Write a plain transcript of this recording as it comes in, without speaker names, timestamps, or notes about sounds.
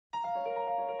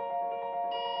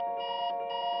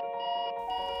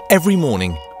Every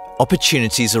morning,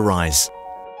 opportunities arise.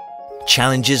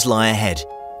 Challenges lie ahead,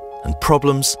 and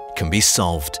problems can be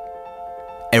solved.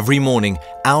 Every morning,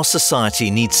 our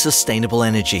society needs sustainable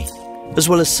energy, as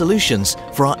well as solutions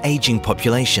for our aging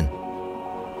population.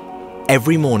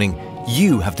 Every morning,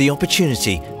 you have the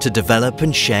opportunity to develop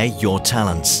and share your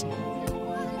talents.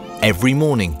 Every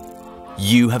morning,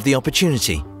 you have the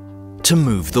opportunity to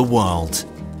move the world.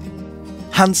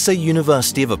 Hanze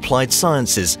University of Applied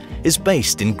Sciences is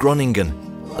based in Groningen,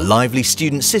 a lively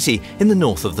student city in the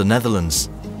north of the Netherlands.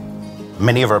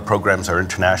 Many of our programs are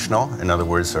international. In other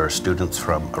words, there are students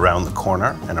from around the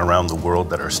corner and around the world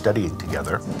that are studying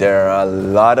together. There are a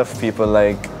lot of people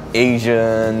like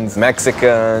Asians,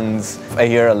 Mexicans. I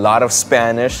hear a lot of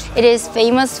Spanish. It is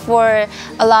famous for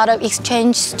a lot of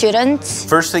exchange students.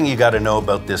 First thing you got to know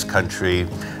about this country,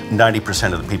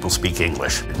 90% of the people speak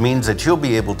English. It means that you'll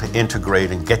be able to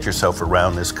integrate and get yourself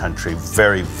around this country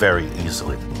very, very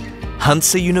easily.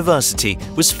 Hanze University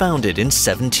was founded in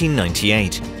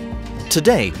 1798.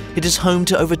 Today, it is home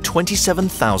to over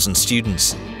 27,000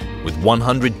 students, with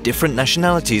 100 different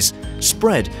nationalities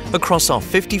spread across our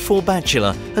 54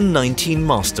 bachelor and 19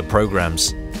 master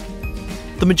programs.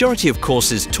 The majority of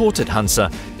courses taught at Hanze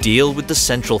deal with the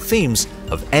central themes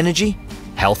of energy,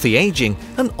 healthy aging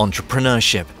and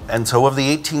entrepreneurship. And so of the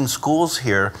 18 schools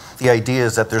here, the idea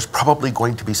is that there's probably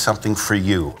going to be something for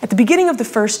you. At the beginning of the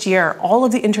first year, all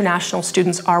of the international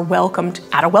students are welcomed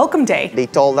at a welcome day. They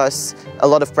told us a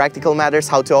lot of practical matters,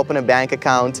 how to open a bank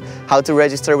account, how to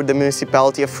register with the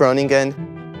municipality of Groningen.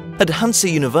 At Hanze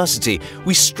University,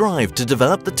 we strive to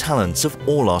develop the talents of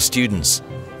all our students.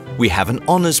 We have an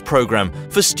honours program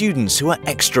for students who are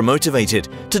extra motivated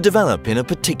to develop in a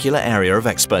particular area of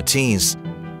expertise.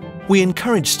 We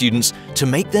encourage students to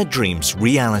make their dreams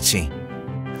reality.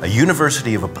 A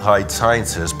University of Applied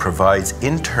Sciences provides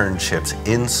internships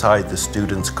inside the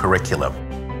student's curriculum.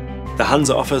 The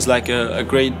Hanze offers like a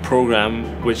great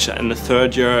program which in the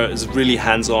third year is really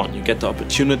hands-on. You get the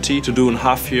opportunity to do a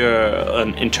half-year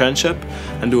internship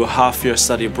and do a half-year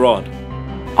study abroad.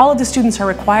 All of the students are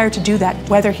required to do that,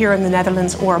 whether here in the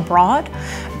Netherlands or abroad,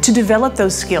 to develop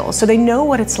those skills so they know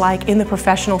what it's like in the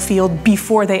professional field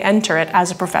before they enter it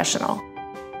as a professional.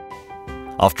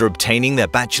 After obtaining their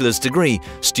bachelor's degree,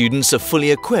 students are fully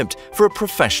equipped for a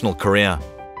professional career.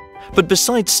 But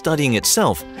besides studying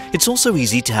itself, it's also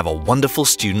easy to have a wonderful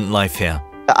student life here.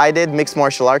 I did mixed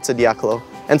martial arts at the ACLO,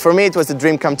 and for me it was a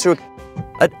dream come true.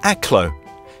 At ACLO,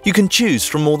 you can choose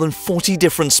from more than 40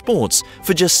 different sports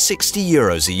for just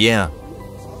 €60 a year.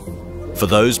 For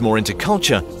those more into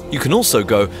culture, you can also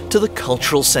go to the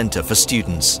Cultural Centre for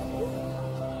Students.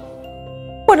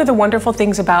 One of the wonderful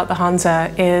things about the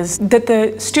Hanze is that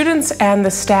the students and the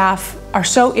staff are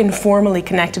so informally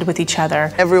connected with each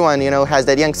other. Everyone, has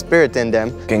that young spirit in them.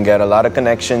 You can get a lot of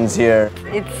connections here.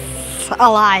 It's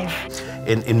alive.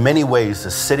 In many ways, the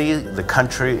city, the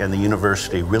country, and the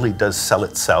university really does sell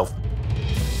itself.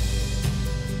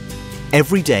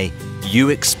 Every day, you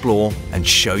explore and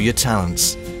show your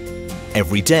talents.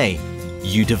 Every day,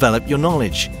 you develop your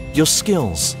knowledge, your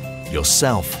skills,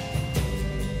 yourself.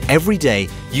 Every day,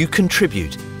 you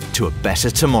contribute to a better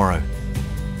tomorrow.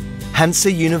 Hanze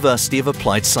University of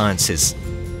Applied Sciences.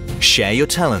 Share your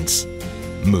talents.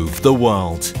 Move the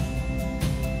world.